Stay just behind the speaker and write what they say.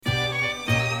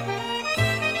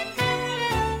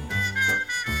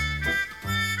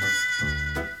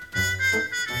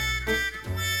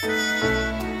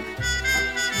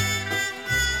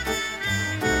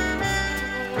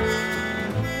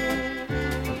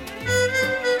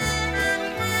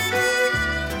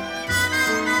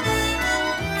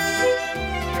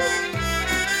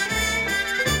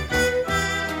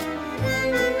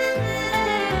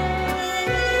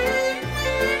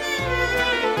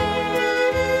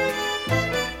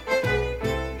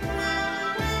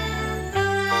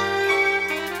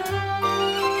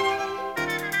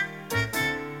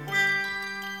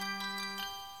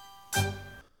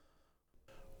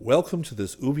Welcome to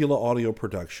this Uvula audio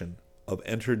production of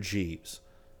Enter Jeeves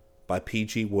by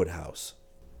P.G. Wodehouse.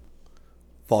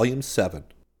 Volume 7.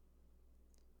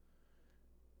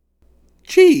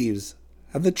 Jeeves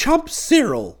and the chump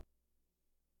Cyril.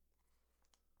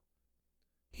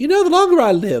 You know, the longer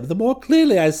I live, the more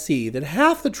clearly I see that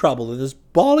half the trouble in this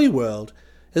bally world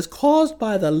is caused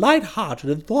by the light-hearted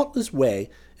and thoughtless way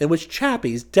in which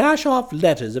chappies dash off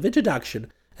letters of introduction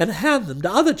and hand them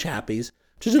to other chappies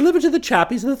to deliver to the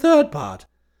chappies in the third part.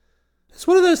 It's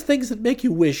one of those things that make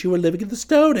you wish you were living in the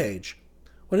Stone Age.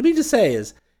 What I mean to say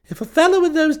is, if a fellow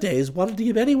in those days wanted to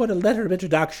give anyone a letter of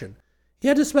introduction, he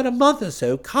had to spend a month or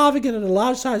so carving it in a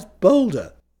large-sized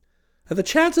boulder, and the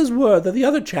chances were that the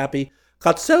other chappie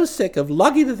got so sick of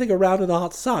lugging the thing around in the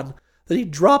hot sun that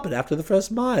he'd drop it after the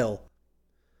first mile.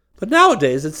 But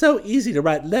nowadays it's so easy to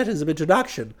write letters of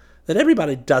introduction that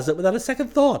everybody does it without a second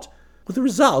thought, with the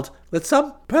result that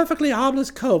some perfectly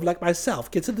harmless cove like myself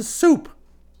gets in the soup.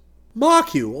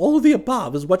 Mark you, all of the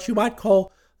above is what you might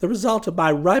call the result of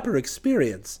my riper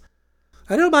experience.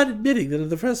 I don't mind admitting that in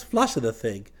the first flush of the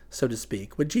thing, so to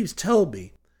speak, when Jeeves told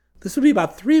me, this would be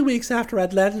about 3 weeks after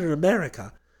I'd landed in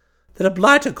America, that a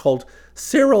blighter called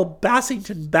Cyril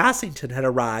Bassington had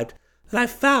arrived, and I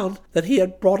found that he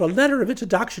had brought a letter of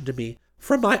introduction to me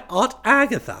from my Aunt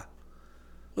Agatha.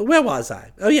 Where was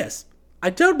I? Oh, yes. I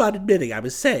don't mind admitting I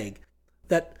was saying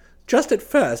that just at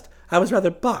first I was rather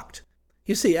bucked.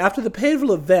 You see, after the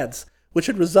painful events which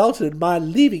had resulted in my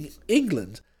leaving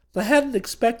England, I hadn't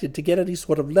expected to get any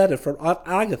sort of letter from Aunt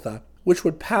Agatha which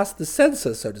would pass the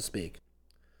censor, so to speak.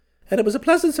 And it was a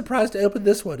pleasant surprise to open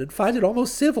this one and find it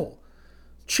almost civil.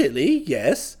 Chilly,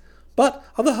 yes, but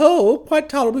on the whole quite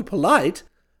tolerably polite.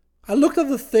 I looked on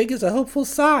the thing as a hopeful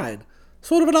sign,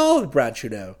 sort of an olive branch,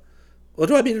 you know. Or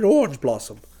do I mean an orange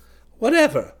blossom?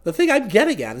 Whatever. The thing I'm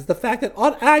getting at is the fact that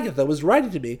Aunt Agatha was writing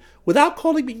to me without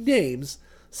calling me names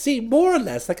seemed more or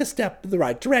less like a step in the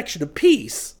right direction of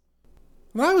peace.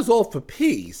 And I was all for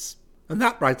peace, and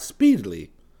that right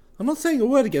speedily. I'm not saying a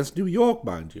word against New York,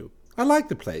 mind you. I like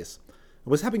the place.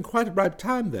 I was having quite a ripe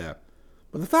time there.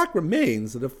 But the fact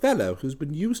remains that a fellow who's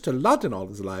been used to London all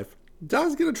his life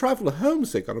does get a trifle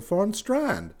homesick on a foreign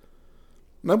strand.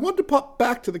 And I want to pop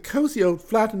back to the cosy old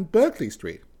flat in Berkeley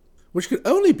Street, which could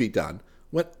only be done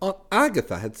when Aunt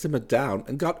Agatha had simmered down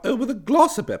and got over the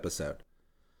Glossop episode.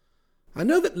 I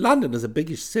know that London is a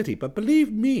biggish city, but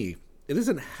believe me, it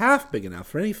isn't half big enough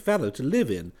for any fellow to live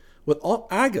in with Aunt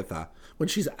Agatha when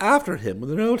she's after him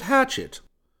with an old hatchet.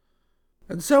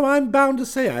 And so I'm bound to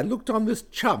say I looked on this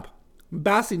chump,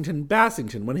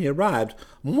 Bassington, when he arrived,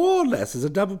 more or less as a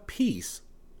dove of peace,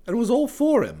 and was all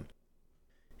for him.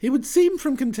 He would seem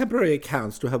from contemporary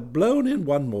accounts to have blown in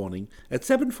one morning at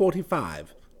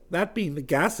 7:45, that being the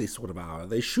ghastly sort of hour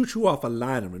they shoot you off a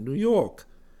liner in New York.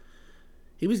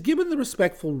 He was given the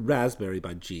respectful raspberry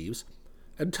by Jeeves,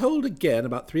 and told again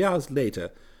about 3 hours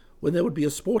later when there would be a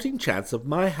sporting chance of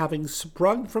my having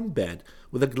sprung from bed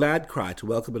with a glad cry to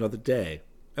welcome another day,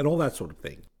 and all that sort of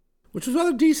thing, which was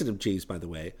rather decent of Jeeves, by the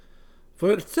way,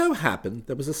 for it so happened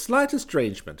there was a slight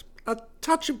estrangement, a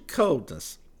touch of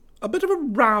coldness, a bit of a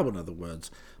row, in other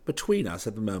words, between us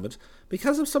at the moment,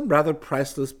 because of some rather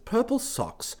priceless purple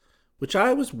socks which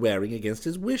I was wearing against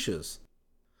his wishes.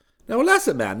 Now, a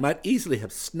lesser man might easily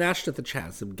have snatched at the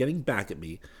chance of getting back at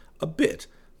me a bit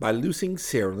by loosing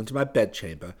Cyril into my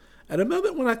bedchamber at a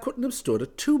moment when I couldn't have stood a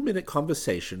 2-minute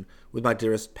conversation with my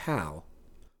dearest pal.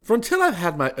 For until I've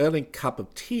had my early cup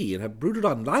of tea and have brooded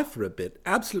on life for a bit,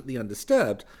 absolutely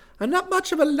undisturbed, I'm not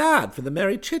much of a lad for the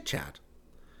merry chit-chat.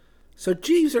 So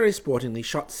Jeeves very sportingly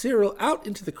shot Cyril out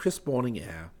into the crisp morning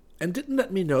air, and didn't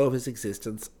let me know of his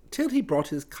existence till he brought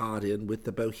his card in with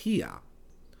the bohea.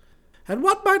 And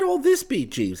what might all this be,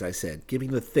 Jeeves? I said, giving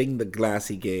the thing the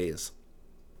glassy gaze.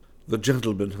 The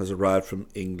gentleman has arrived from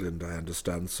England, I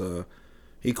understand, sir.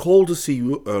 He called to see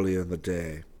you earlier in the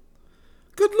day.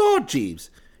 Good Lord, Jeeves!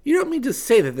 You don't mean to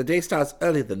say that the day starts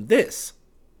earlier than this?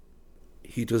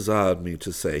 He desired me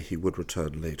to say he would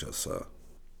return later, sir.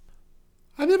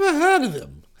 I've never heard of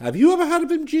him. Have you ever heard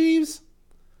of him, Jeeves?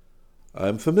 I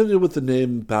am familiar with the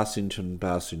name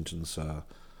Bassington, sir.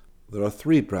 There are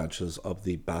 3 branches of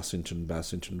the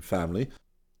Bassington family: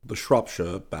 the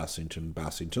Shropshire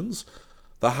Bassingtons,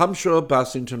 the Hampshire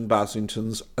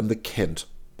Bassingtons, and the Kent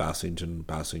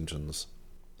Bassingtons.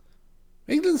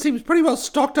 England seems pretty well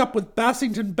stocked up with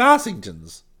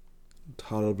Bassingtons.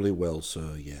 Tolerably well,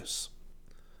 sir, yes.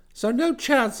 So no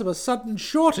chance of a sudden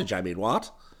shortage, I mean,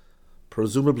 what?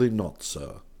 Presumably not,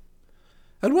 sir.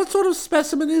 And what sort of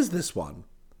specimen is this one?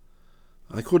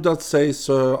 I could not say,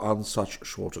 sir, on such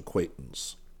short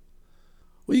acquaintance.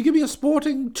 Will you give me a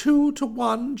sporting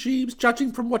 2-1, Jeeves,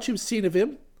 judging from what you've seen of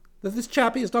him, that this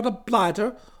chappie is not a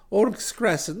blighter or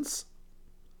excrescence?"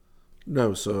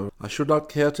 "No, sir. I should not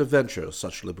care to venture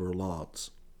such liberal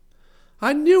odds."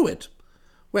 "I knew it.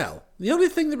 Well, the only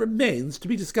thing that remains to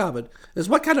be discovered is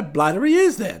what kind of blighter he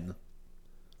is, then."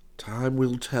 "Time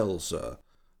will tell, sir.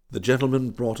 The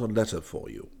gentleman brought a letter for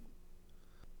you."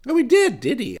 "Oh, he did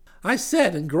he?" I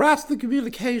said, and grasped the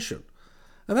communication,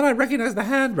 and then I recognized the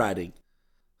handwriting.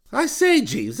 "I say,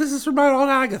 Jeeves, this is from my Aunt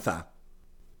Agatha."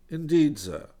 "Indeed,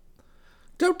 sir."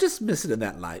 "Don't dismiss it in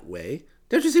that light way.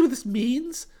 Don't you see what this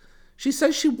means? She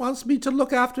says she wants me to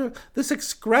look after this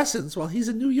excrescence while he's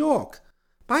in New York.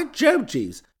 By Jove,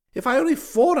 Jeeves, if I only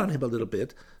fawn on him a little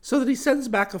bit, so that he sends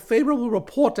back a favourable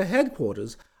report to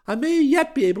headquarters, I may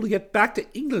yet be able to get back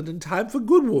to England in time for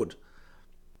Goodwood.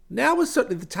 Now is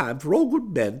certainly the time for all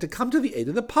good men to come to the aid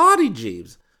of the party,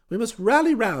 Jeeves. We must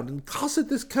rally round and cosset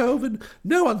this cove in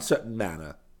no uncertain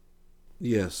manner."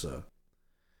 "Yes, sir."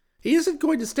 "He isn't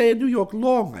going to stay in New York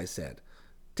long," I said,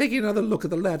 taking another look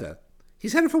at the letter.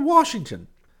 "He's headed for Washington,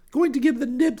 going to give the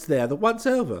nibs there the once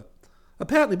over,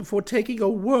 apparently before taking a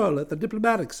whirl at the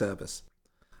diplomatic service.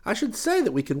 I should say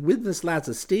that we can win this lad's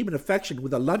esteem and affection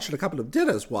with a lunch and a couple of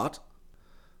dinners, what?"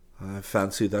 "I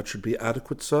fancy that should be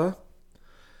adequate, sir."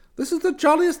 "This is the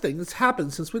jolliest thing that's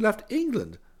happened since we left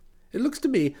England. It looks to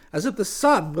me as if the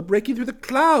sun were breaking through the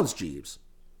clouds, Jeeves."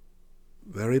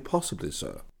 "Very possibly,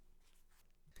 sir."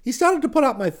 He started to put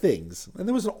out my things, and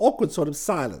there was an awkward sort of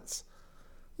silence.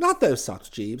 "Not those socks,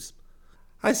 Jeeves,"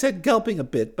 I said, gulping a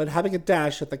bit, but having a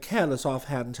dash at the careless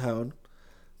off-hand tone.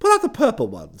 "Put out the purple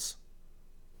ones."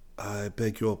 "I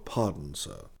beg your pardon,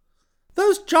 sir."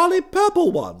 "Those jolly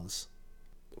purple ones."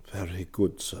 "Very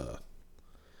good, sir."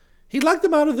 He lugged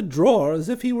them out of the drawer as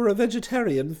if he were a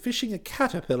vegetarian fishing a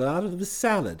caterpillar out of his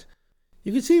salad.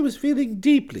 You could see he was feeling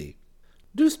deeply.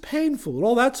 Deuced painful,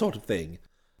 all that sort of thing.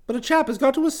 But a chap has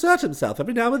got to assert himself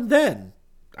every now and then.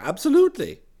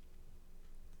 Absolutely.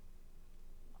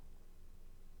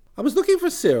 I was looking for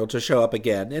Cyril to show up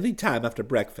again any time after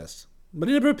breakfast, but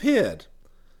he never appeared.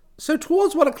 So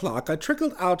towards 1 o'clock I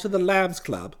trickled out to the Lambs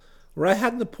Club, where I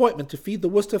had an appointment to feed the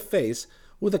Worcester face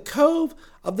with a cove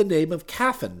of the name of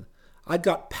Caffin I'd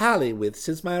got pally with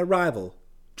since my arrival,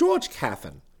 George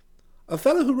Caffin, a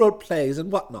fellow who wrote plays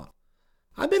and what-not.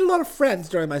 I made a lot of friends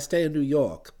during my stay in New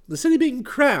York, the city being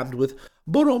crammed with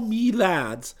bonhomie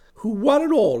lads who one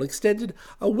and all extended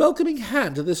a welcoming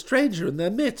hand to the stranger in their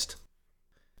midst.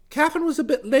 Caffin was a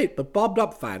bit late, but bobbed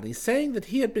up finally, saying that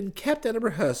he had been kept at a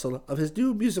rehearsal of his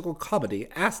new musical comedy,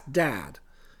 Ask Dad,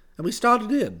 and we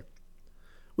started in.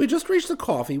 We had just reached the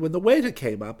coffee when the waiter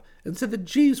came up and said that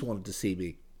Jeeves wanted to see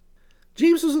me.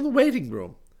 Jeeves was in the waiting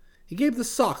room. He gave the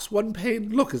socks one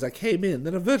pained look as I came in,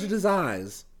 then averted his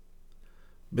eyes.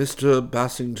 "Mr.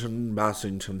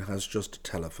 Bassington has just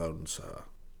telephoned, sir."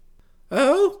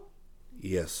 "Oh?"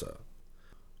 "Yes, sir."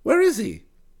 "Where is he?"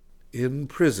 "In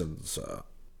prison, sir."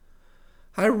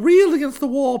 I reeled against the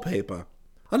wallpaper.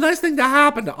 A nice thing to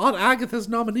happen to Aunt Agatha's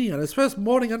nominee on his first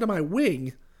morning under my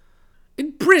wing.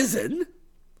 "In prison?"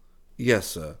 "Yes,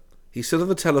 sir. He said on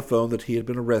the telephone that he had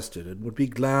been arrested and would be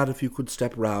glad if you could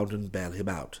step round and bail him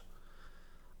out."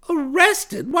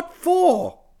 "Arrested? What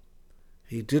for?"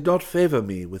 "He did not favour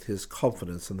me with his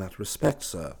confidence in that respect,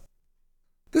 sir."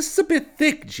 "This is a bit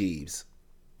thick, Jeeves."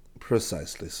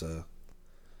 "Precisely, sir."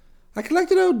 I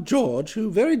collected old George,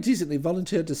 who very decently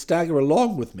volunteered to stagger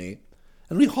along with me,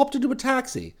 and we hopped into a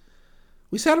taxi.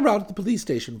 We sat around at the police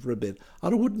station for a bit,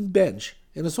 on a wooden bench,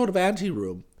 in a sort of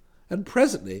ante-room, and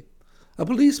presently a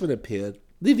policeman appeared,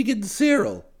 leading in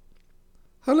Cyril.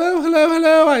 "Hello, hello,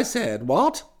 hello," I said.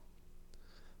 "What?"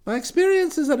 My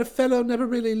experience is that a fellow never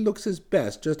really looks his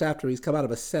best just after he's come out of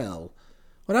a cell.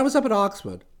 When I was up at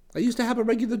Oxford, I used to have a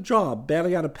regular job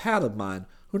bailing out a pal of mine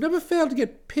who never failed to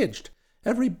get pinched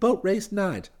every boat race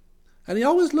night, and he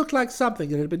always looked like something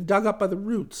that had been dug up by the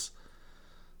roots.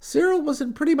 Cyril was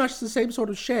in pretty much the same sort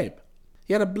of shape.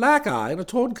 He had a black eye and a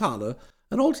torn collar,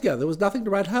 and altogether there was nothing to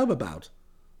write home about,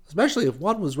 especially if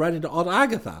one was writing to Aunt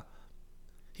Agatha.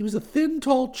 He was a thin,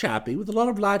 tall chappie with a lot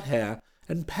of light hair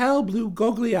and pale blue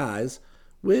goggly eyes,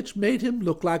 which made him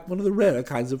look like one of the rarer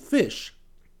kinds of fish.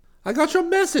 "I got your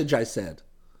message," I said.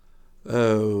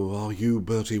 "Oh, are you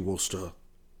Bertie Wooster?"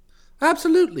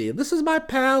 "Absolutely, and this is my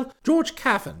pal, George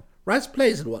Caffin. Writes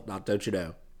plays and what-not, don't you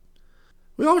know."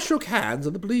 We all shook hands,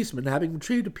 and the policeman, having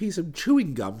retrieved a piece of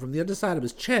chewing gum from the underside of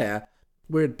his chair,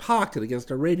 where he had parked it against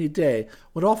a rainy day,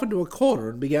 went off into a corner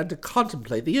and began to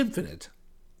contemplate the infinite.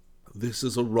 "This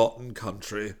is a rotten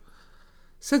country,"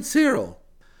 said Cyril.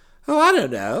 "Oh, I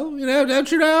don't know.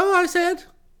 Don't you know?" I said.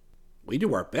 "We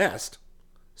do our best."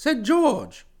 said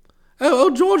George. Oh,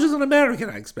 George is an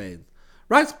American, I explained.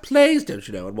 Writes plays, don't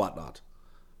you know, and whatnot.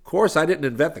 Of course, I didn't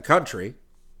invent the country,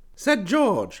 said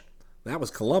George. That was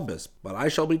Columbus, but I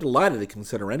shall be delighted to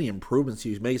consider any improvements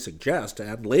you may suggest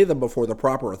and lay them before the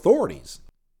proper authorities.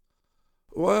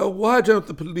 Well, why don't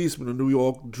the policemen in New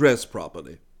York dress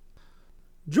properly?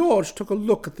 George took a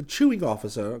look at the chewing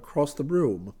officer across the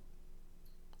room.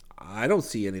 I don't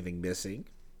see anything missing,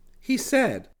 he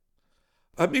said.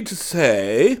 I mean to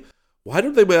say, why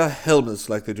don't they wear helmets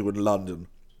like they do in London?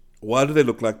 Why do they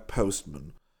look like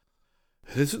postmen?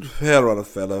 It isn't fair on a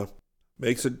fellow.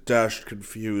 Makes it dashed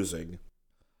confusing.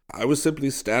 I was simply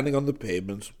standing on the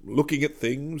pavement, looking at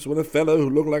things, when a fellow who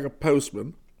looked like a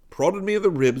postman prodded me in the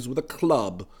ribs with a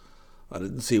club. I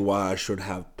didn't see why I should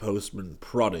have postmen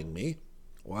prodding me.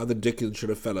 Why the dickens should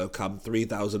a fellow come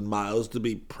 3,000 miles to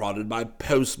be prodded by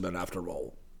postmen, after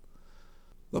all?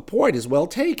 The point is well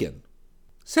taken,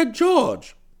 said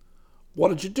George. What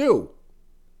did you do?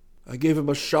 I gave him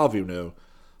a shove, you know.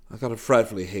 I got a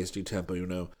frightfully hasty temper, you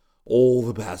know. All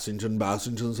the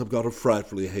Bassingtons have got a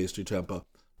frightfully hasty temper,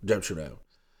 don't you know?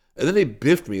 And then he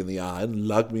biffed me in the eye and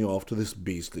lugged me off to this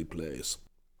beastly place.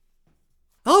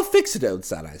 I'll fix it, old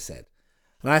son, I said,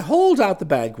 and I hauled out the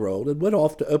bankroll and went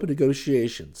off to open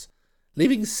negotiations,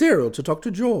 leaving Cyril to talk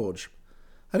to George.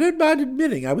 I don't mind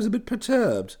admitting I was a bit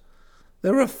perturbed.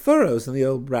 There were furrows in the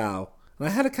old brow, and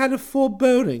I had a kind of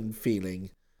foreboding feeling.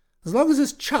 As long as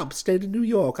his chump stayed in New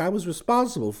York, I was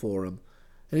responsible for him,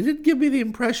 and he didn't give me the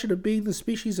impression of being the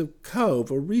species of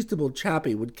cove a reasonable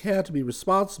chappie would care to be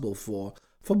responsible for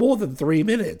more than 3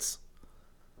 minutes.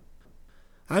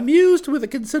 I mused with a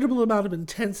considerable amount of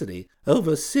intensity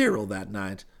over Cyril that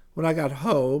night, when I got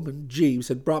home and Jeeves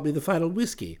had brought me the final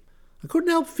whiskey. I couldn't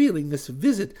help feeling this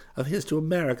visit of his to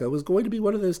America was going to be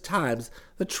one of those times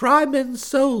that try men's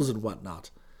souls and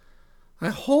what-not. I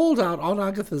hauled out Aunt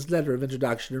Agatha's letter of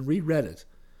introduction and reread it.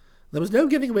 There was no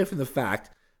getting away from the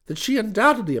fact that she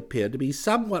undoubtedly appeared to be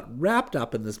somewhat wrapped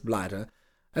up in this blighter,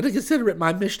 and to consider it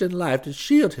my mission in life to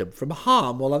shield him from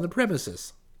harm while on the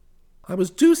premises. I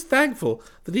was deuced thankful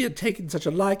that he had taken such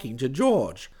a liking to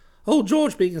George, old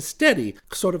George being a steady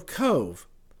sort of cove.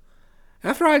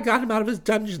 After I had got him out of his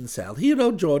dungeon cell, he and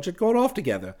old George had gone off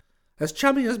together, as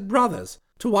chummy as brothers,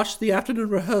 to watch the afternoon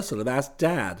rehearsal of Ask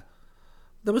Dad.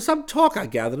 There was some talk, I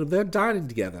gathered, of their dining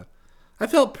together. I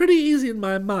felt pretty easy in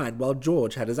my mind while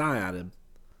George had his eye on him.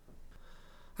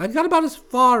 I got about as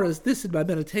far as this in my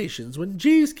meditations when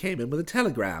Jeeves came in with a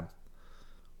telegram.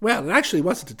 Well, it actually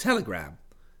wasn't a telegram.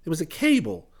 It was a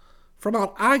cable from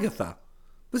Aunt Agatha.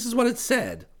 This is what it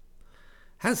said.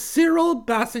 Has Cyril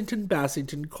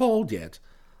Bassington called yet?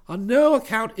 On no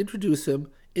account introduce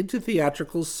him into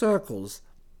theatrical circles.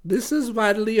 This is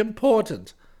vitally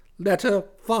important. Letter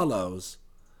follows.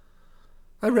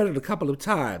 I read it a couple of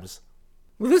times.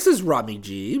 Well, this is rummy,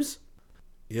 Jeeves.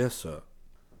 Yes, sir.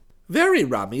 Very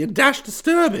rummy and dashed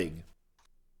disturbing.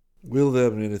 Will there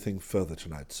be anything further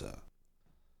tonight, sir?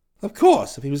 Of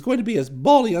course, if he was going to be as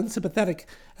bally unsympathetic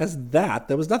as that,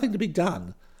 there was nothing to be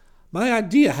done. My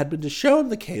idea had been to show him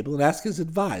the cable and ask his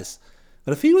advice,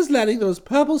 but if he was letting those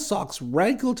purple socks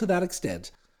rankle to that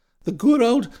extent, the good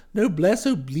old noblesse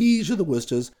oblige of the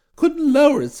Worcesters couldn't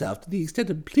lower itself to the extent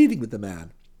of pleading with the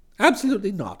man.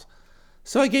 Absolutely not.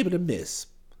 So I gave it a miss.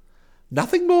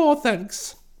 Nothing more,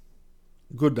 thanks.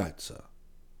 Good night, sir.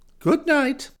 Good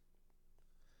night.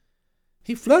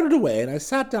 He floated away, and I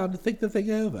sat down to think the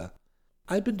thing over.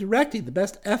 I had been directing the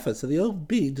best efforts of the old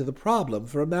bean to the problem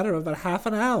for a matter of about half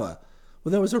an hour,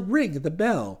 when there was a ring at the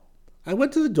bell. I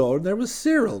went to the door, and there was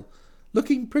Cyril,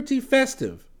 looking pretty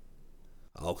festive.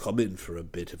 I'll come in for a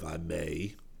bit, if I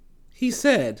may, he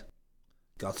said.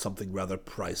 Got something rather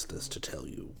priceless to tell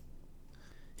you.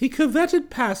 He curvetted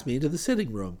past me into the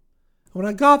sitting room, and when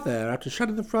I got there, after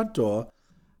shutting the front door,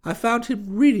 I found him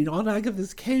reading Aunt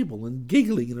Agatha's cable and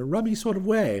giggling in a rummy sort of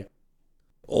way.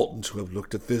 Oughtn't to have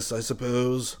looked at this, I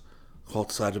suppose.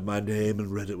 Caught sight of my name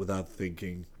and read it without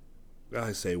thinking.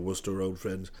 I say, Worcester, old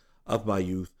friend, of my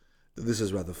youth, this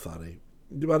is rather funny.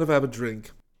 Do you mind if I have a drink?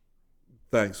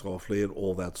 Thanks awfully, and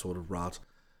all that sort of rot.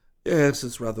 Yes,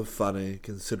 it's rather funny,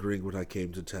 considering what I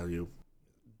came to tell you.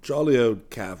 Jolly old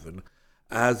Cavan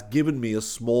has given me a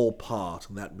small part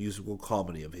in that musical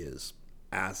comedy of his,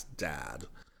 Ask Dad.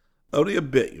 Only a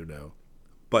bit, you know,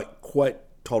 but quite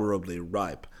tolerably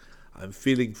ripe. I'm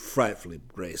feeling frightfully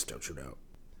braced, don't you know.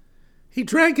 He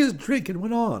drank his drink and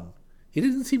went on. He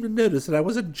didn't seem to notice that I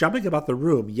wasn't jumping about the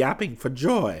room, yapping for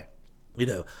joy. You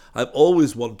know, I've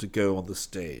always wanted to go on the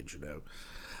stage, you know,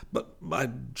 but my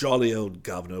jolly old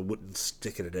governor wouldn't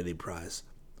stick it at any price.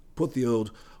 Put the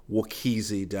old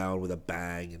Wachisi down with a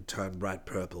bang and turned bright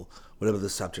purple whenever the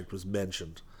subject was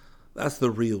mentioned. That's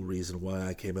the real reason why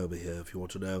I came over here, if you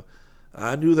want to know.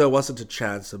 I knew there wasn't a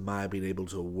chance of my being able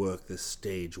to work this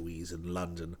stage wheeze in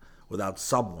London without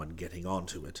someone getting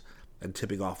onto it and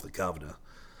tipping off the governor.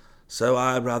 So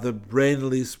I rather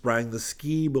brainily sprang the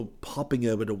scheme of popping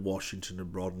over to Washington to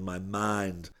broaden my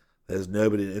mind. There's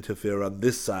nobody to interfere on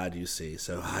this side, you see,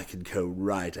 so I can go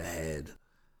right ahead.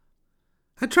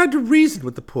 I tried to reason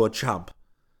with the poor chump.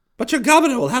 But your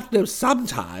governor will have to know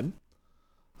sometime.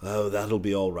 Oh, that'll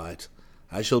be all right.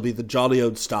 I shall be the jolly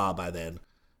old star by then,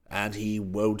 and he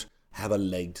won't have a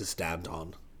leg to stand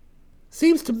on.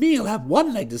 Seems to me he'll have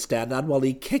one leg to stand on while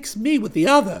he kicks me with the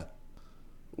other.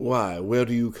 Why, where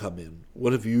do you come in?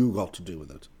 What have you got to do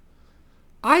with it?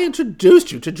 I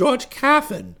introduced you to George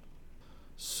Caffin.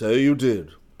 So you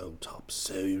did, old top,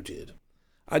 so you did.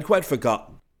 I'd quite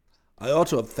forgotten. I ought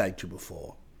to have thanked you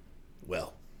before.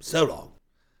 Well, so long.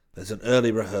 There's an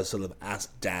early rehearsal of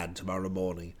Ask Dad tomorrow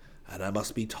morning, and I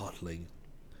must be toddling.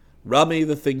 Rummy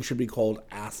the thing should be called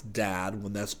Ask Dad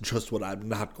when that's just what I'm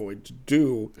not going to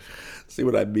do. See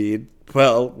what I mean?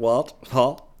 Well, what?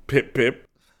 Huh? Pip pip.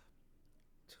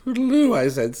 Toodaloo, I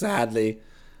said sadly,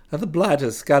 and the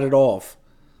blighter scudded off.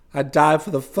 I dived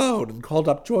for the phone and called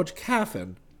up George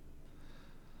Caffin.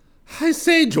 I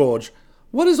say, George,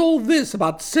 what is all this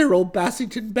about Cyril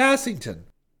Bassington?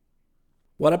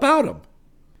 What about him?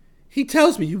 He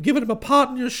tells me you've given him a part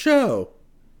in your show.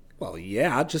 Well,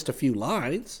 yeah, just a few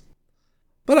lines.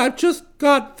 But I've just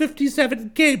got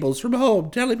 57 cables from home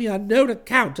telling me on no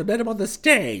account to let him on the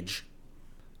stage.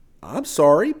 I'm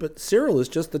sorry, but Cyril is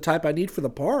just the type I need for the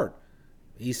part.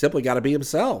 He's simply got to be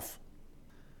himself.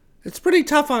 It's pretty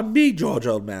tough on me, George,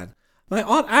 old man. My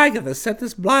Aunt Agatha sent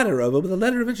this blighter over with a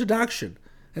letter of introduction,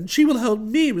 and she will hold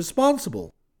me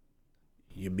responsible.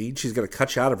 You mean she's going to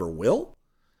cut you out of her will?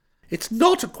 It's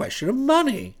not a question of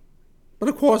money. But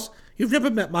of course, you've never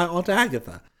met my Aunt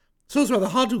Agatha, so it's rather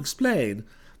hard to explain.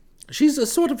 She's a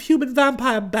sort of human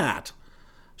vampire bat.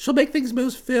 She'll make things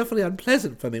most fearfully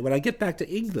unpleasant for me when I get back to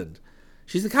England.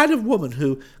 She's the kind of woman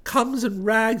who comes and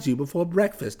rags you before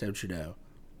breakfast, don't you know?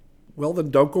 Well,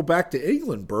 then don't go back to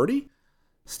England, Bertie.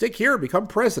 Stick here and become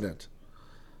president.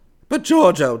 But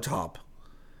George, old top.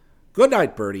 Good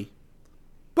night, Bertie.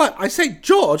 But, I say,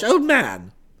 George, old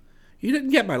man. You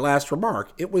didn't get my last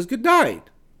remark. It was good night.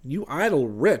 You idle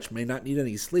rich may not need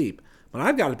any sleep, but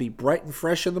I've got to be bright and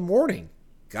fresh in the morning.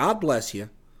 God bless you.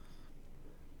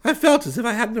 I felt as if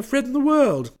I hadn't a friend in the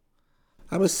world.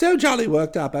 I was so jolly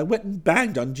worked up, I went and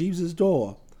banged on Jeeves's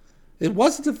door. It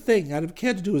wasn't a thing I'd have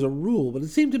cared to do as a rule, but it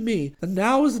seemed to me that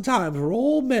now was the time for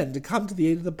all men to come to the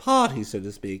aid of the party, so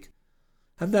to speak,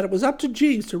 and that it was up to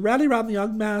Jeeves to rally round the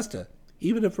young master,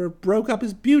 even if it broke up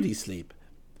his beauty sleep.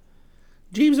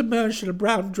 Jeeves emerged in a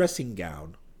brown dressing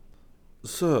gown.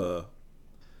 Sir.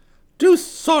 Deuce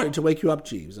sorry to wake you up,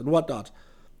 Jeeves, and what not,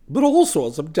 but all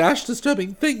sorts of dashed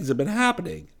disturbing things have been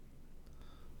happening.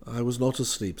 I was not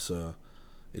asleep, sir.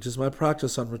 It is my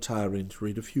practice on retiring to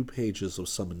read a few pages of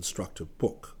some instructive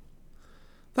book.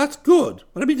 That's good.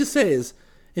 What I mean to say is,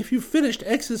 if you've finished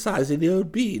exercising the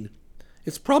old bean,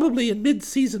 it's probably in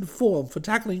mid-season form for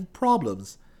tackling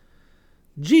problems.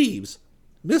 Jeeves,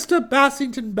 Mr.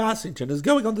 Bassington is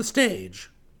going on the stage.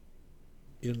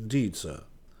 Indeed, sir.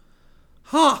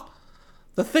 Ha!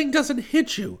 The thing doesn't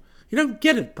hit you. You don't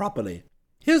get it properly.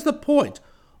 Here's the point.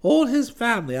 All his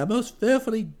family are most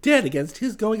fearfully dead against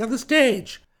his going on the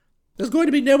stage. There's going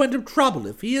to be no end of trouble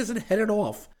if he isn't headed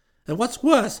off. And what's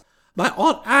worse, my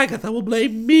Aunt Agatha will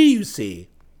blame me, you see.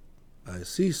 I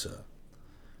see, sir.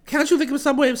 Can't you think of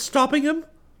some way of stopping him?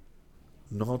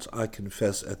 Not, I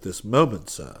confess, at this moment,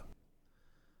 sir.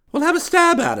 Well, have a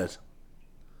stab at it.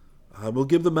 I will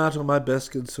give the matter my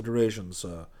best consideration,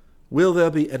 sir. Will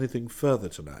there be anything further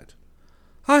tonight?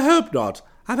 I hope not.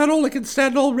 I've had all I can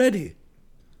stand already.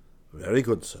 Very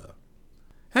good, sir.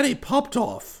 And he popped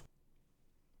off.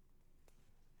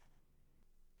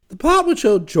 The part which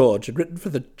old George had written for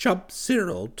the chump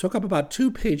Cyril took up about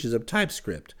 2 pages of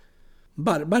typescript,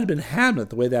 but it might have been Hamlet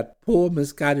the way that poor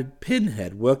misguided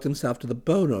pinhead worked himself to the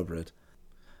bone over it.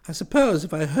 I suppose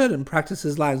if I heard him practice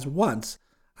his lines once,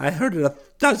 I heard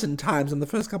it 12 times in the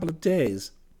first couple of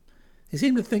days. He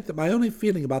seemed to think that my only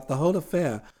feeling about the whole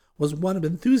affair was one of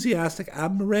enthusiastic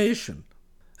admiration,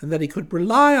 and that he could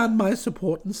rely on my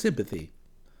support and sympathy.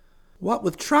 What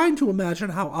with trying to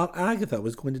imagine how Aunt Agatha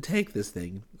was going to take this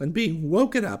thing, and being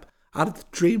woken up out of the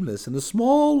dreamless in the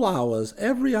small hours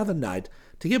every other night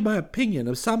to give my opinion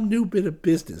of some new bit of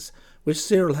business which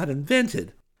Cyril had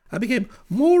invented, I became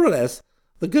more or less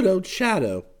the good old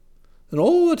Shadow. and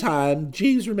all the time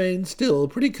Jeeves remained still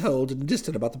pretty cold and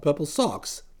distant about the purple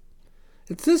socks.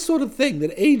 It's this sort of thing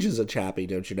that ages a chappie,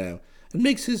 don't you know, and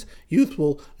makes his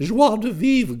youthful joie de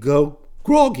vivre go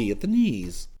groggy at the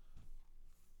knees.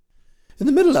 In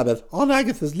the middle of it, Aunt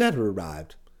Agatha's letter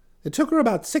arrived. It took her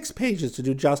about 6 pages to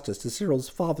do justice to Cyril's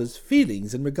father's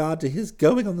feelings in regard to his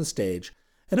going on the stage,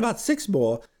 and about 6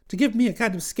 more to give me a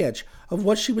kind of sketch of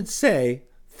what she would say,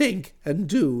 think, and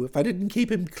do if I didn't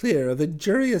keep him clear of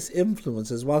injurious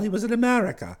influences while he was in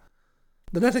America.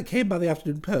 The letter came by the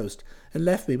afternoon post, and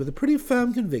left me with a pretty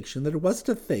firm conviction that it wasn't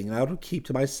a thing I ought to keep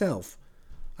to myself.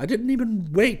 I didn't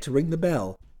even wait to ring the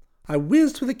bell. I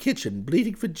whizzed for the kitchen,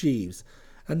 bleating for Jeeves,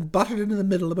 and butted into the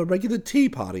middle of a regular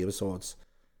tea-party of sorts.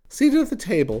 Seated at the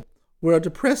table were a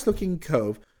depressed-looking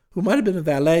cove, who might have been a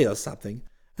valet or something,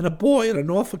 and a boy in a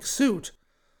Norfolk suit.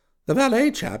 The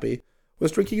valet chappie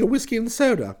was drinking a whisky and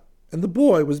soda, and the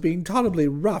boy was being tolerably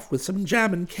rough with some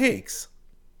jam and cakes.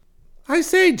 "I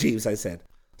say, Jeeves," I said,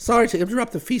 sorry to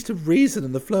interrupt the feast of reason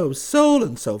and the flow of soul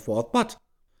and so forth, but...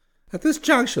 At this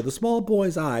juncture the small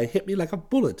boy's eye hit me like a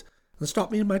bullet and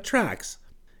stopped me in my tracks.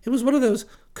 It was one of those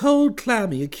cold,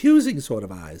 clammy, accusing sort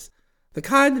of eyes, the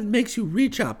kind that makes you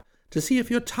reach up to see if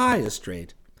your tie is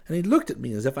straight, and he looked at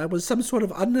me as if I was some sort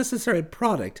of unnecessary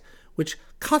product which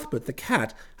Cuthbert the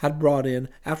cat had brought in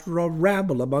after a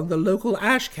ramble among the local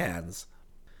ash cans.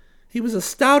 He was a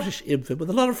stoutish infant with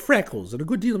a lot of freckles and a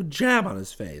good deal of jam on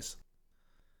his face.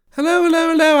 "Hello,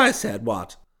 hello, hello," I said.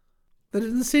 "What?" There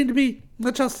didn't seem to be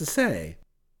much else to say.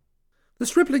 The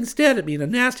stripling stared at me in a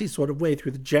nasty sort of way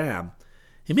through the jam.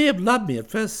 He may have loved me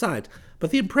at first sight,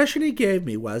 but the impression he gave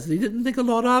me was that he didn't think a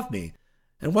lot of me,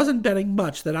 and wasn't betting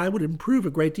much that I would improve a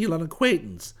great deal on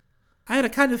acquaintance. I had a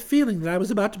kind of feeling that I was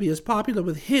about to be as popular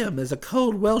with him as a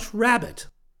cold Welsh rabbit.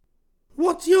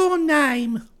 "What's your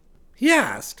name?" he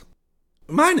asked.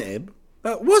 "My name?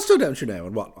 Worcester, don't you know,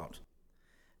 and what not."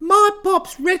 "My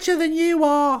pop's richer than you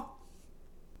are."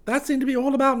 That seemed to be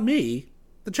all about me.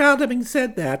 The child, having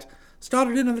said that,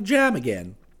 started in on the jam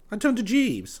again. I turned to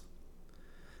Jeeves.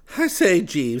 "I say,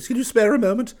 Jeeves, can you spare a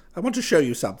moment? I want to show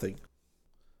you something."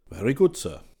 "Very good,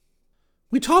 sir."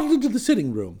 We toddled into the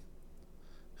sitting room.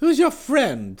 "Who's your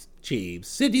friend, Jeeves?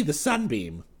 Sidney the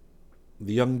Sunbeam?"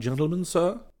 "The young gentleman,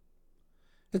 sir?"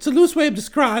 "It's a loose way of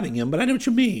describing him, but I know what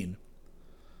you mean."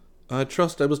 "I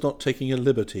trust I was not taking a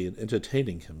liberty in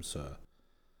entertaining him, sir."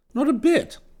 "Not a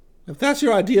bit. If that's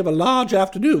your idea of a large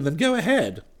afternoon, then go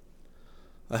ahead."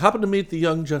 "I happened to meet the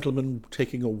young gentleman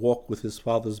taking a walk with his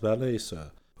father's valet,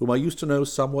 sir, whom I used to know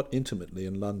somewhat intimately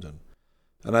in London,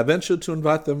 and I ventured to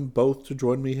invite them both to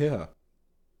join me here."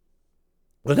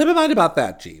 "Well, never mind about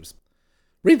that, Jeeves.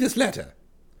 Read this letter."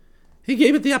 He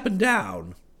gave it the up and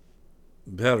down.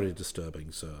 "Very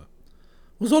disturbing, sir."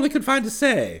 Was all he could find to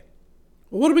say.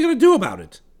 "Well, what are we going to do about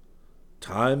it?"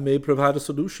 "Time may provide a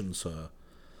solution, sir."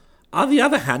 "On the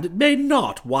other hand, it may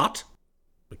not, what?"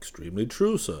 "Extremely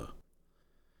true, sir."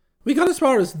 We got as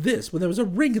far as this when there was a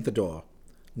ring at the door.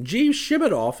 Jeeves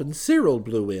shimmered off and Cyril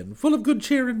blew in, full of good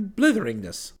cheer and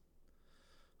blitheringness.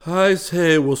 "I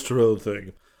say, Worcester, old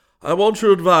thing, I want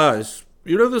your advice.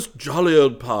 You know this jolly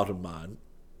old part of mine.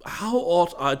 How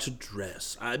ought I to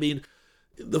dress? I mean,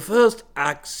 the first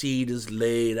act scene is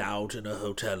laid out in a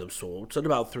hotel of sorts, at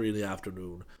about 3 in the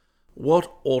afternoon.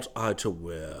 What ought I to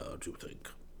wear, do you think?"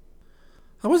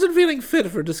 I wasn't feeling fit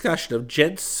for a discussion of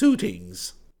gents'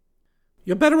 suitings.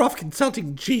 "You're better off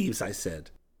consulting Jeeves," I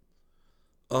said.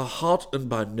 "A hot and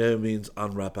by no means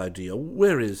unripe idea.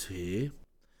 Where is he?"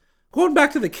 "Going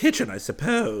back to the kitchen, I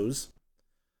suppose."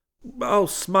 "I'll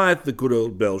smite the good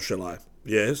old bell, shall I?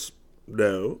 Yes?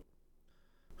 No?"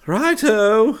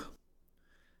 "Right-o."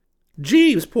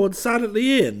 Jeeves poured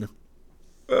silently in.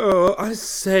 "Oh, I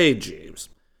say, Jeeves,"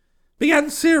 began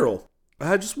Cyril.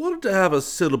 "I just wanted to have a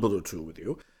syllable or two with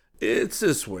you. It's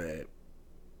this way.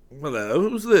 Hello,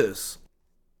 who's this?"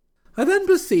 I then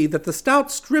perceived that the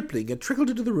stout stripling had trickled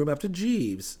into the room after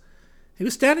Jeeves. He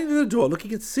was standing in the door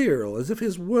looking at Cyril as if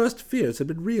his worst fears had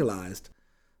been realized.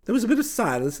 There was a bit of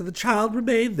silence, and the child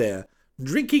remained there,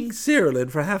 drinking Cyril in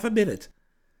for half a minute.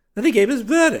 Then he gave his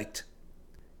verdict.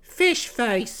 "Fish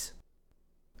face."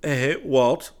 "Eh,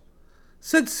 what?"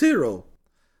 said Cyril.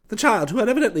 The child, who had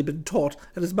evidently been taught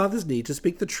at his mother's knee to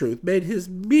speak the truth, made his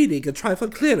meaning a trifle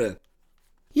clearer.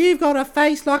 "You've got a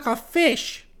face like a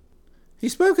fish." He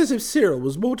spoke as if Cyril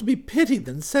was more to be pitied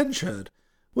than censured,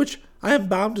 which, I am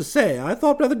bound to say, I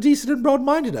thought rather decent and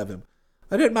broad-minded of him.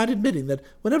 I don't mind admitting that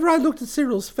whenever I looked at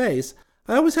Cyril's face,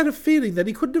 I always had a feeling that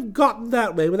he couldn't have gotten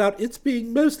that way without its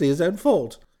being mostly his own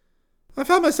fault. I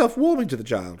found myself warming to the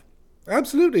child.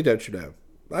 Absolutely, don't you know.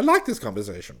 I liked this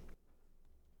conversation.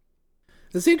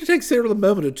 It seemed to take Cyril a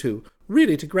moment or two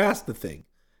really to grasp the thing.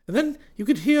 And then you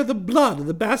could hear the blood of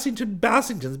the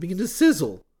Bassingtons begin to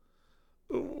sizzle.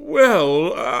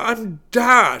 "Well, I'm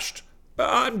dashed.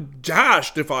 I'm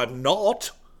dashed if I'm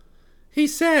not," he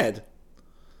said.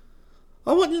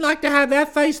 "I wouldn't like to have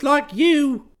that face like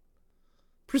you,"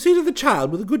 proceeded the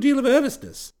child with a good deal of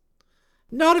earnestness.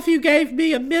 "Not if you gave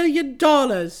me $1 million.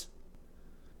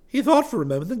 He thought for a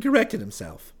moment, then corrected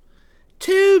himself.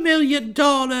 $2 million,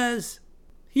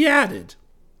 he added.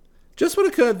 Just what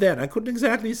occurred then I couldn't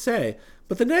exactly say,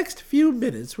 but the next few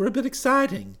minutes were a bit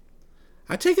exciting.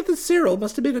 I take it that Cyril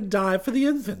must have made a dive for the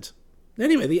infant.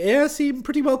 Anyway, the air seemed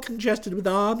pretty well congested with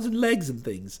arms and legs and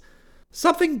things.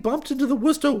 Something bumped into the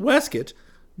Worcester waistcoat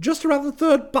just around the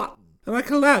third button, and I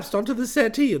collapsed onto the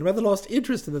settee and rather lost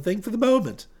interest in the thing for the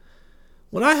moment.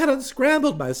 When I had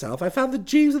unscrambled myself, I found that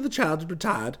Jeeves and the child had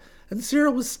retired, and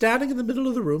Cyril was standing in the middle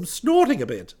of the room, snorting a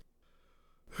bit.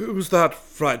 "Who's that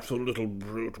frightful little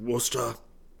brute, Worcester?"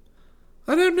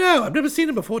 "I don't know. I've never seen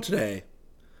him before today."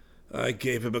 "I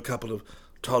gave him a couple of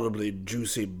tolerably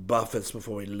juicy buffets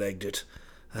before he legged it.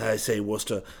 I say,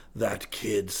 Worcester, that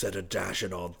kid said a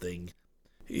dashed odd thing.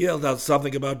 He yelled out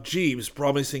something about Jeeves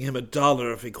promising him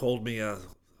 $1 if he called me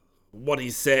what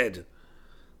he said."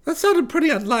 "That sounded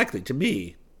pretty unlikely to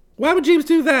me. Why would Jeeves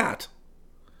do that?"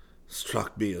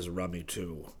 "Struck me as rummy,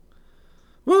 too."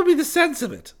 "What would be the sense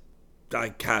of it?" "I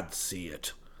can't see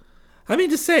it." "I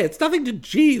mean to say, it's nothing to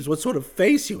Jeeves what sort of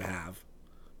face you have."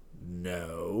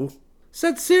 "No,"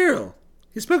 said Cyril.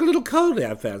 He spoke a little coldly,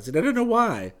 I fancied. I don't know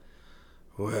why.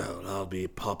 "Well, I'll be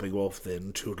popping off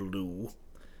then, toodle-oo."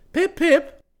 "Pip,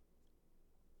 pip."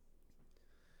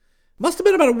 Must have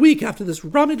been about a week after this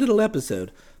rummy little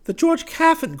episode that George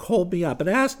Caffin called me up and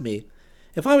asked me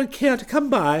if I would care to come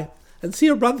by and see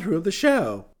a run-through of the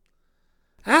show.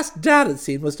 Ask Dad, it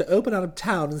seemed, was to open out of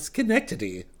town in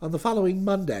Schenectady on the following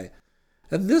Monday,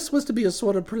 and this was to be a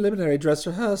sort of preliminary dress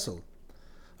rehearsal.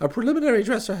 A preliminary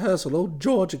dress rehearsal, old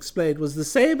George explained, was the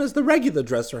same as the regular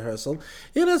dress rehearsal,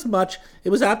 inasmuch it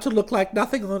was apt to look like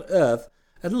nothing on earth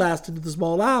and last into the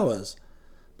small hours,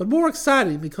 but more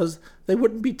exciting because they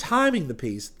wouldn't be timing the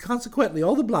piece. Consequently,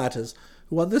 all the blighters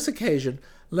who on this occasion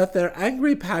let their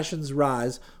angry passions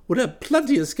rise would have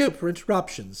plenty of scope for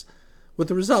interruptions, with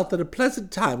the result that a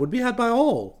pleasant time would be had by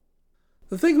all.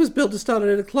 The thing was billed to start at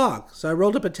 8 o'clock, so I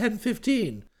rolled up at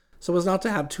 10:15, so as not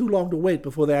to have too long to wait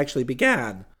before they actually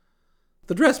began.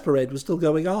 The dress parade was still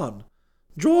going on.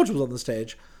 George was on the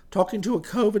stage, talking to a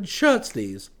cove in shirt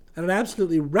sleeves, and an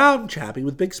absolutely round chappie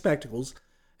with big spectacles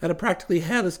and a practically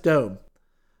hairless dome.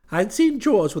 I had seen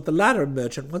George with the lantern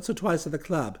merchant once or twice at the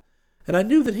club, and I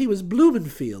knew that he was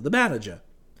Blumenfield, the manager.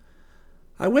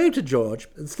 I waved to George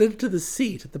and slid into the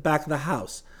seat at the back of the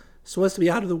house, so as to be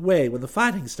out of the way when the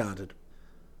fighting started.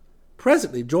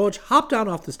 Presently George hopped down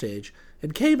off the stage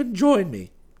and came and joined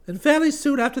me, and fairly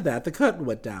soon after that the curtain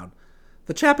went down.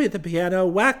 The chappie at the piano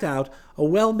whacked out a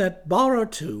well-met bar or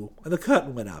two, and the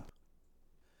curtain went up.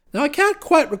 Now I can't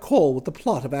quite recall what the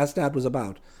plot of Ask Dad was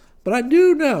about, but I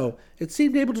do know it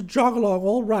seemed able to jog along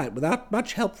all right without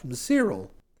much help from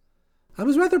Cyril. I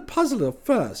was rather puzzled at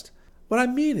first. What I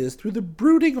mean is, through the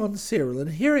brooding on Cyril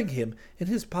and hearing him in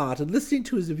his part and listening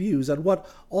to his views on what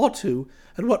ought to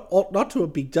and what ought not to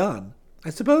be done, I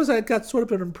suppose I had got sort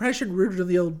of an impression rooted in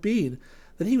the old bean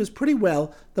that he was pretty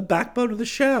well the backbone of the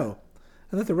show,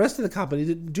 and that the rest of the company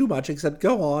didn't do much except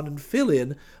go on and fill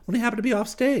in when he happened to be off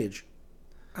stage.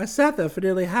 I sat there for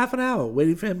nearly half an hour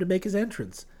waiting for him to make his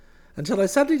entrance, until I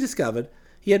suddenly discovered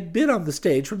he had been on the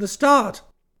stage from the start.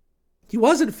 He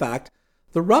was, in fact,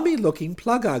 the rummy-looking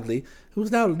plug-ugly who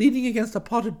was now leaning against a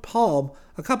potted palm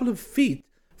a couple of feet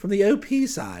from the O.P.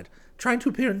 side, trying to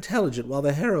appear intelligent while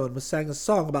the heroine was sang a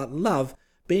song about love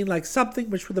being like something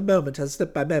which for the moment has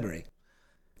slipped my memory.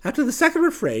 After the second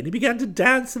refrain he began to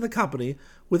dance in the company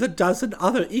with a dozen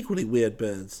other equally weird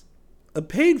birds. A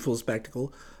painful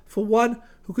spectacle for one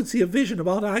who could see a vision of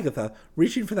Aunt Agatha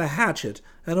reaching for the hatchet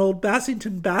and old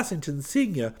Bassington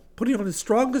Senior putting on his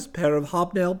strongest pair of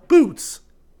hobnail boots.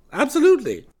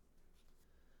 Absolutely.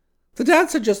 The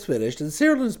dance had just finished, and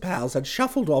Cyril and his pals had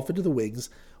shuffled off into the wings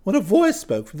when a voice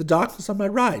spoke from the darkness on my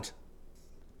right.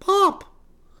 "Pop!"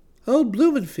 Old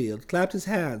Blumenfield clapped his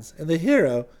hands, and the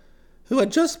hero, who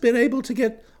had just been able to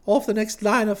get off the next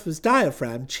line of his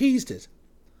diaphragm, cheesed it.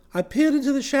 I peered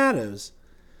into the shadows.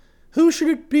 Who should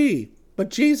it be but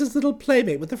Jeeves's little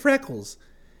playmate with the freckles?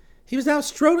 He was now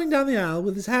strolling down the aisle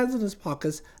with his hands in his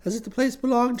pockets as if the place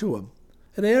belonged to him.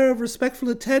 An air of respectful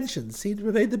attention seemed to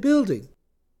pervade the building.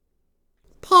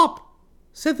 "Pop,"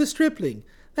 said the stripling,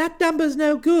 "that number's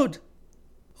no good."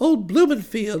 Old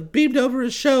Blumenfield beamed over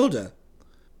his shoulder.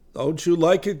 "Don't you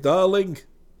like it, darling?"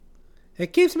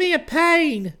 It gives me a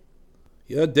pain.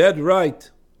 You're dead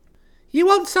right. You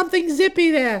want something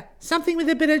zippy there, something with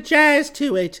a bit of jazz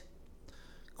to it.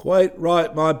 Quite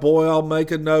right, my boy. I'll make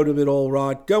a note of it all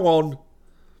right. Go on.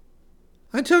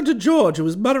 I turned to George, who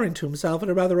was muttering to himself in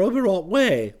a rather overwrought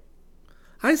way.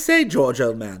 I say, George,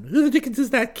 old man, who the dickens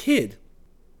is that kid?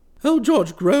 Old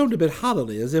George groaned a bit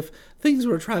hollowly, as if things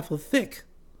were a trifle thick.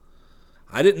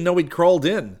 I didn't know he'd crawled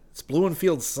in. It's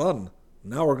Blumenfield's son.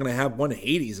 Now we're going to have one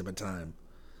Hades of a time.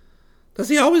 Does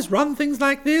he always run things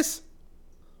like this?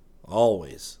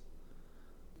 Always.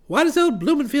 Why does old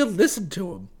Blumenfield listen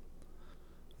to him?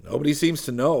 Nobody seems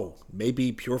to know.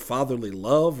 Maybe pure fatherly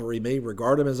love, or he may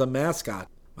regard him as a mascot.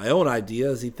 My own idea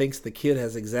is he thinks the kid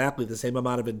has exactly the same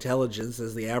amount of intelligence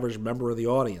as the average member of the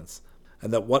audience,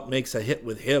 and that what makes a hit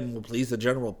with him will please the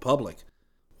general public,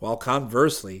 while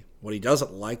conversely, what he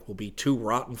doesn't like will be too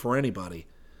rotten for anybody.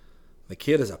 The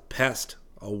kid is a pest,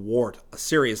 a wart,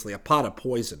 seriously, a pot of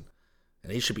poison,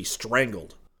 and he should be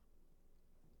strangled.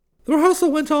 The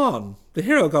rehearsal went on. The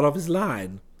hero got off his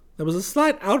line. There was a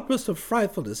slight outburst of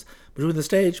frightfulness between the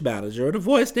stage manager and a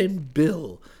voice named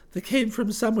Bill that came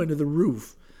from somewhere near the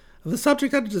roof, and the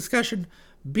subject under discussion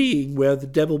being where the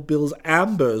Devil Bill's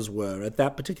ambers were at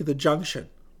that particular junction.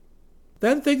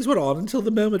 Then things went on until the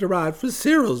moment arrived for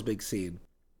Cyril's big scene.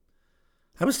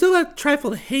 I was still a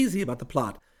trifle hazy about the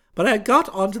plot, but I had got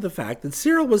on to the fact that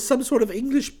Cyril was some sort of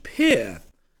English peer,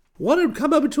 one who had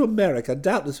come over to America,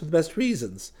 doubtless for the best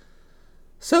reasons.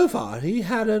 So far, he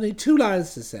had only 2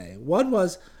 lines to say. One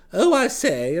was, "Oh, I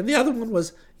say," and the other one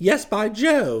was, "Yes, by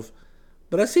Jove."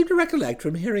 But I seem to recollect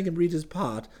from hearing him read his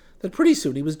part that pretty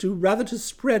soon he was due rather to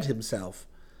spread himself.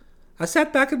 I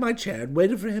sat back in my chair and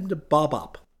waited for him to bob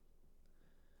up.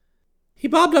 He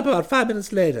bobbed up about 5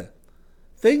 minutes later.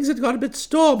 Things had got a bit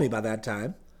stormy by that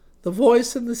time. The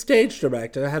voice and the stage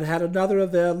director had had another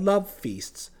of their love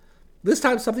feasts. This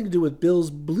time something to do with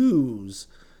Bill's blues.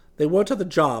 They weren't on the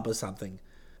job or something.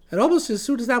 And almost as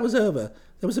soon as that was over,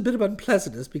 there was a bit of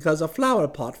unpleasantness because a flower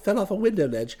pot fell off a window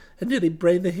ledge and nearly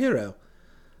brained the hero.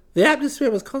 The atmosphere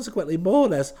was consequently more or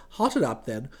less hotted up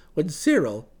then when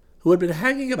Cyril, who had been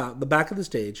hanging about in the back of the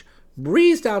stage,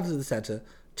 breezed down to the centre,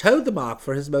 toed the mark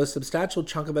for his most substantial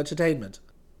chunk of entertainment.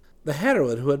 The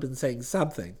heroine, who had been saying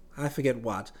something, I forget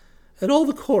what, and all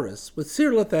the chorus, with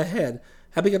Cyril at their head,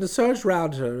 had begun to surge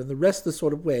round her in the restless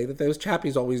sort of way that those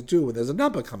chappies always do when there's a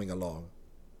number coming along.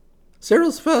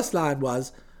 Cyril's first line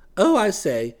was, "Oh, I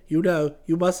say, you know,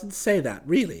 you mustn't say that,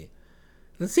 really."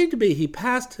 And it seemed to me he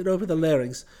passed it over the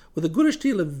larynx with a goodish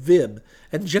deal of vim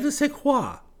and je ne sais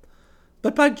quoi.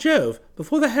 But by Jove,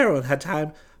 before the heroine had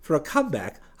time for a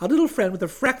comeback, our little friend with the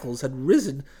freckles had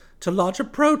risen to launch a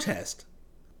protest.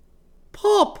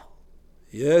 "Pop!"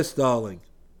 "Yes, darling."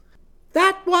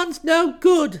 "That one's no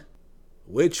good."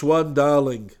 "Which one,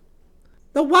 darling?"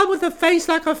 "The one with a face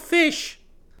like a fish."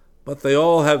 "But they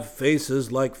all have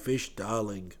faces like fish,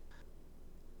 darling."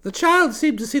 The child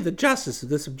seemed to see the justice of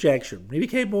this objection. He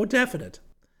became more definite.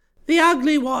 "The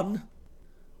ugly one."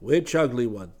 "Which ugly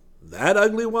one? That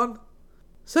ugly one?"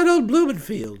 said old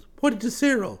Blumenfield, pointing to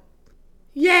Cyril.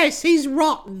 "Yes, he's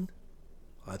rotten."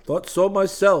 "I thought so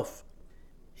myself."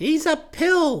 "He's a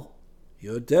pill."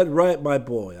 "You're dead right, my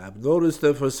boy. I've noticed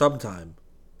it for some time."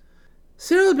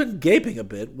 Cyril had been gaping a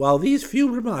bit while these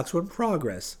few remarks were in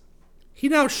progress. He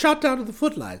now shot down to the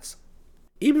footlights.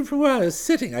 Even from where I was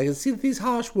sitting, I could see that these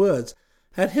harsh words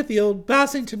had hit the old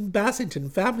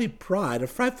Bassington family pride a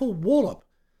frightful wallop.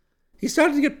 He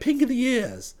started to get pink in the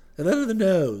ears, and then in the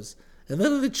nose, and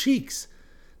then in the cheeks,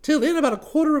 till in about a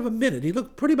quarter of a minute he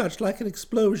looked pretty much like an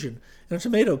explosion in a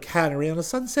tomato cannery on a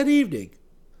sunset evening.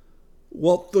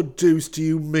 "What the deuce do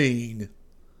you mean?"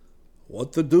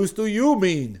 "What the deuce do you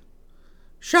mean?"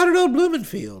 shouted old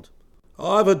Blumenfield.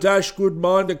 "I've a dashed good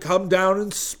mind to come down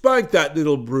and spank that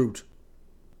little brute."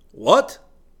 "What?"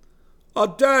 "A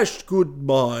dashed good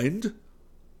mind."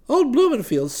 Old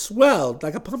Blumenfield swelled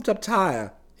like a pumped-up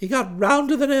tire. He got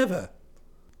rounder than ever.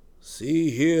 "See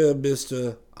here,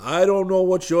 mister, I don't know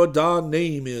what your darn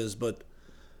name is, but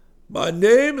my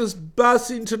name is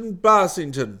Bassington,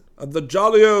 and the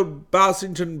jolly old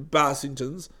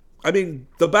Bassingtons,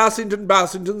 the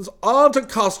Bassingtons aren't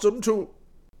accustomed to—"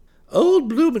 Old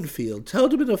Blumenfield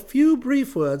told him in a few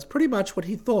brief words pretty much what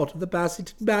he thought of the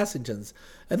Bassingtons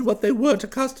and what they weren't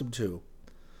accustomed to.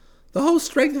 The whole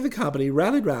strength of the company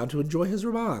rallied round to enjoy his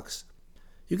remarks.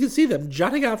 You could see them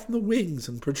jutting out from the wings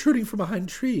and protruding from behind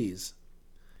trees.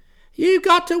 "You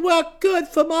got to work good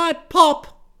for my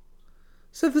pop,"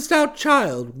 said the stout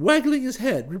child, waggling his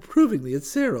head reprovingly at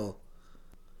Cyril.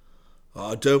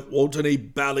 "I don't want any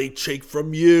bally cheek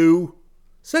from you,"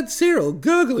 said Cyril,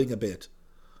 gurgling a bit.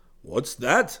 "What's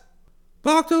that?"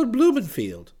 barked old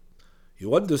Blumenfield.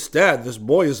 You understand this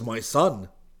boy is my son.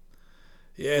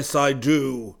 Yes, I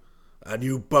do, and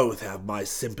you both have my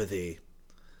sympathy,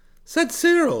 said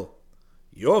Cyril.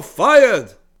 You're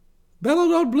fired,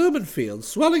 bellowed old Blumenfield,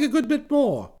 swelling a good bit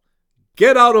more.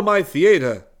 Get out of my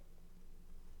theatre.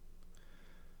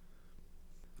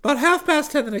 About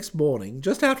 10:30 the next morning,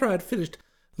 just after I had finished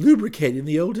lubricating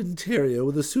the old interior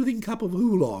with a soothing cup of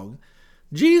oolong,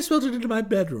 Jeeves filtered into my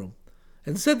bedroom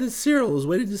and said that Cyril was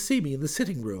waiting to see me in the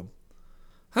sitting room.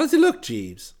 How does he look,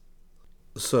 Jeeves?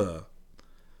 Sir.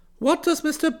 What does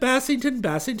Mr.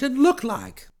 Bassington look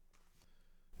like?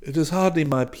 It is hardly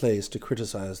my place to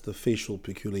criticize the facial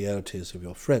peculiarities of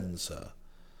your friend, sir.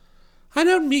 I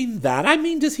don't mean that. I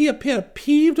mean, does he appear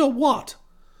peeved or what?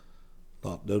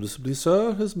 Not noticeably,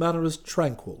 sir. His manner is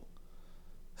tranquil.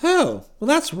 Oh, well,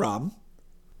 that's rum.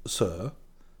 Sir?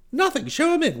 Nothing.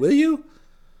 Show him in, will you?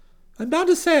 I'm bound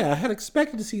to say I had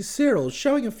expected to see Cyril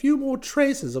showing a few more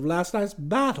traces of last night's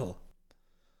battle.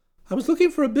 I was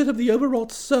looking for a bit of the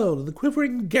overwrought soul and the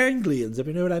quivering ganglions, if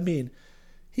you know what I mean.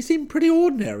 He seemed pretty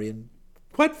ordinary and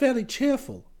quite fairly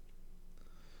cheerful.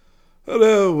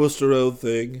 Hello, Worcester, old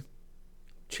thing.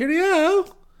 Cheerio.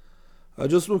 I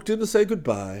just looked in to say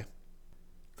goodbye.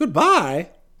 Goodbye?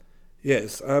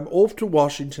 Yes, I'm off to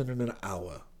Washington in an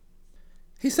hour.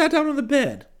 He sat down on the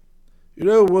bed. You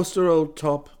know, Worcester, old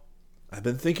top, I've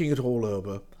been thinking it all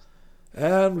over,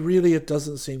 and really it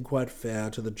doesn't seem quite fair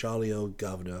to the jolly old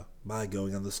governor, my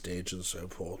going on the stage and so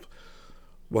forth.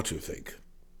 What do you think?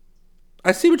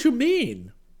 I see what you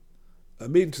mean. I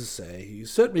mean to say, he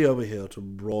sent me over here to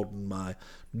broaden my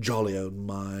jolly old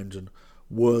mind and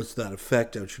words to that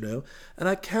effect, don't you know, and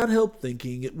I can't help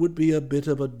thinking it would be a bit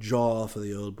of a jar for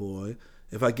the old boy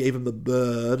if I gave him the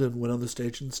bird and went on the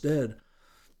stage instead.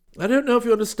 I don't know if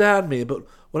you understand me, but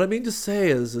what I mean to say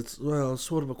is it's, well,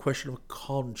 sort of a question of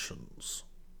conscience.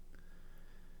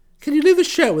 Can you leave the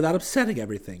show without upsetting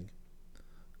everything?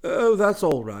 Oh, that's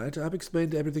all right. I've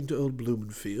explained everything to old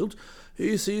Blumenfield.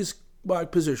 He sees my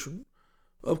position.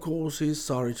 Of course, he's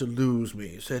sorry to lose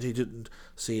me. Said he didn't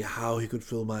see how he could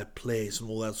fill my place and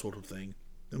all that sort of thing.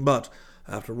 But,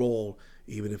 after all,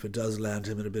 even if it does land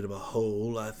him in a bit of a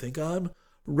hole, I think I'm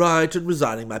right in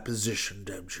resigning my position,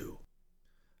 don't you?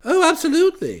 Oh,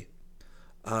 absolutely.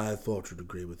 I thought you'd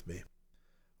agree with me.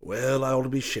 Well, I ought to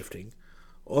be shifting.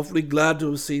 Awfully glad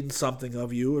to have seen something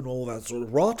of you and all that sort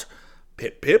of rot.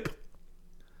 Pip, pip.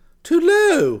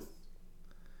 Toodaloo.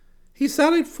 He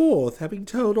sallied forth, having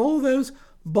told all those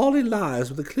bally lies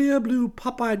with the clear blue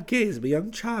pop-eyed gaze of a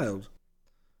young child.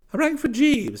 I rang for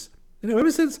Jeeves.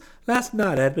 Ever since last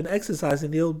night I had been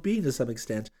exercising the old bean to some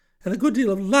extent, and a good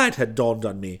deal of light had dawned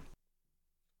on me.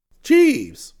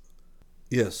 Jeeves!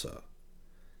 Yes, sir.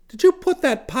 Did you put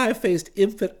that pie-faced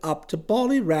infant up to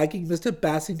bally-ragging Mr.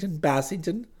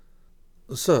 Bassington?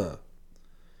 Sir.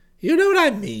 You know what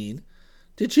I mean.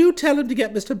 Did you tell him to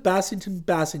get Mr.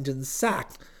 Bassington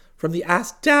sacked from the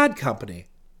Ask Dad Company?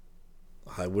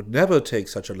 I would never take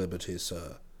such a liberty,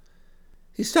 sir.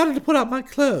 He started to put out my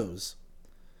clothes.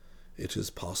 It is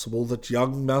possible that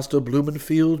young Master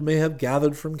Blumenfield may have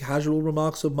gathered from casual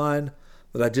remarks of mine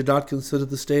that I did not consider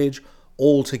the stage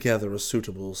altogether a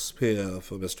suitable sphere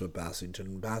for Mr.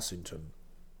 Bassington.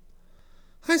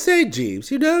 I say, Jeeves,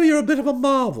 you know you're a bit of a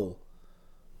marvel.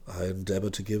 I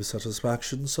endeavour to give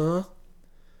satisfaction, sir.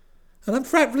 And I'm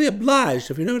frightfully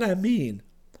obliged, if you know what I mean.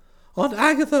 Aunt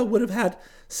Agatha would have had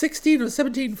 16 or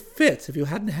 17 fits if you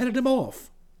hadn't headed him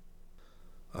off.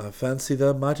 I fancy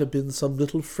there might have been some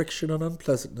little friction and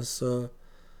unpleasantness, sir.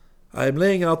 I am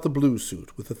laying out the blue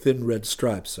suit with the thin red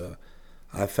stripe, sir.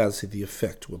 I fancy the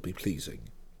effect will be pleasing.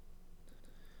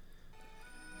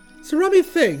 It's a rummy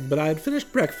thing, but I had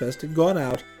finished breakfast and gone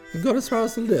out and got as far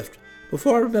as the lift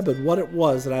before I remembered what it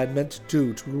was that I had meant to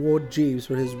do to reward Jeeves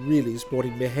for his really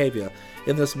sporting behaviour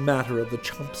in this matter of the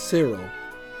chump Cyril.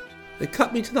 It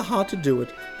cut me to the heart to do it,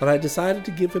 but I decided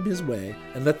to give him his way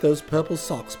and let those purple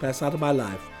socks pass out of my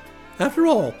life. After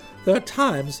all, there are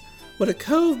times when a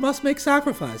cove must make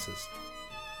sacrifices.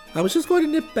 I was just going to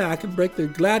nip back and break the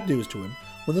glad news to him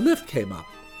when the lift came up,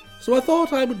 so I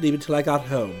thought I would leave it till I got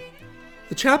home.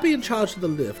 The chappie in charge of the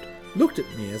lift looked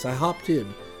at me as I hopped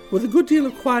in, with a good deal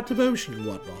of quiet devotion and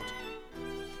whatnot.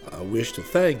 I wish to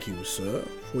thank you, sir,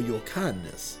 for your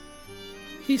kindness.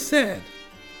 He said,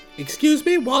 Excuse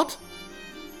me, what?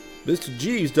 Mr.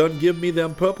 Jeeves done give me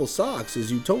them purple socks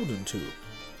as you told him to.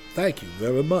 Thank you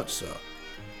very much, sir.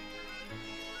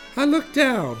 I looked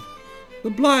down. The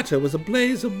blighter was a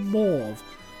blaze of mauve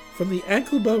from the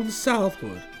ankle bone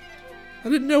southward. I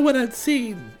didn't know when I'd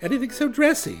seen anything so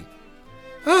dressy.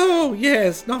 Oh,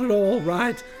 yes, not at all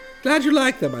right. Glad you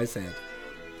like them, I said.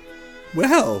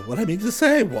 Well, what I mean to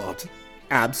say, what?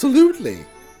 Absolutely.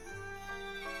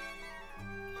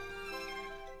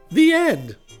 The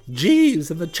end. Jeeves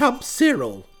and the chump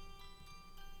Cyril.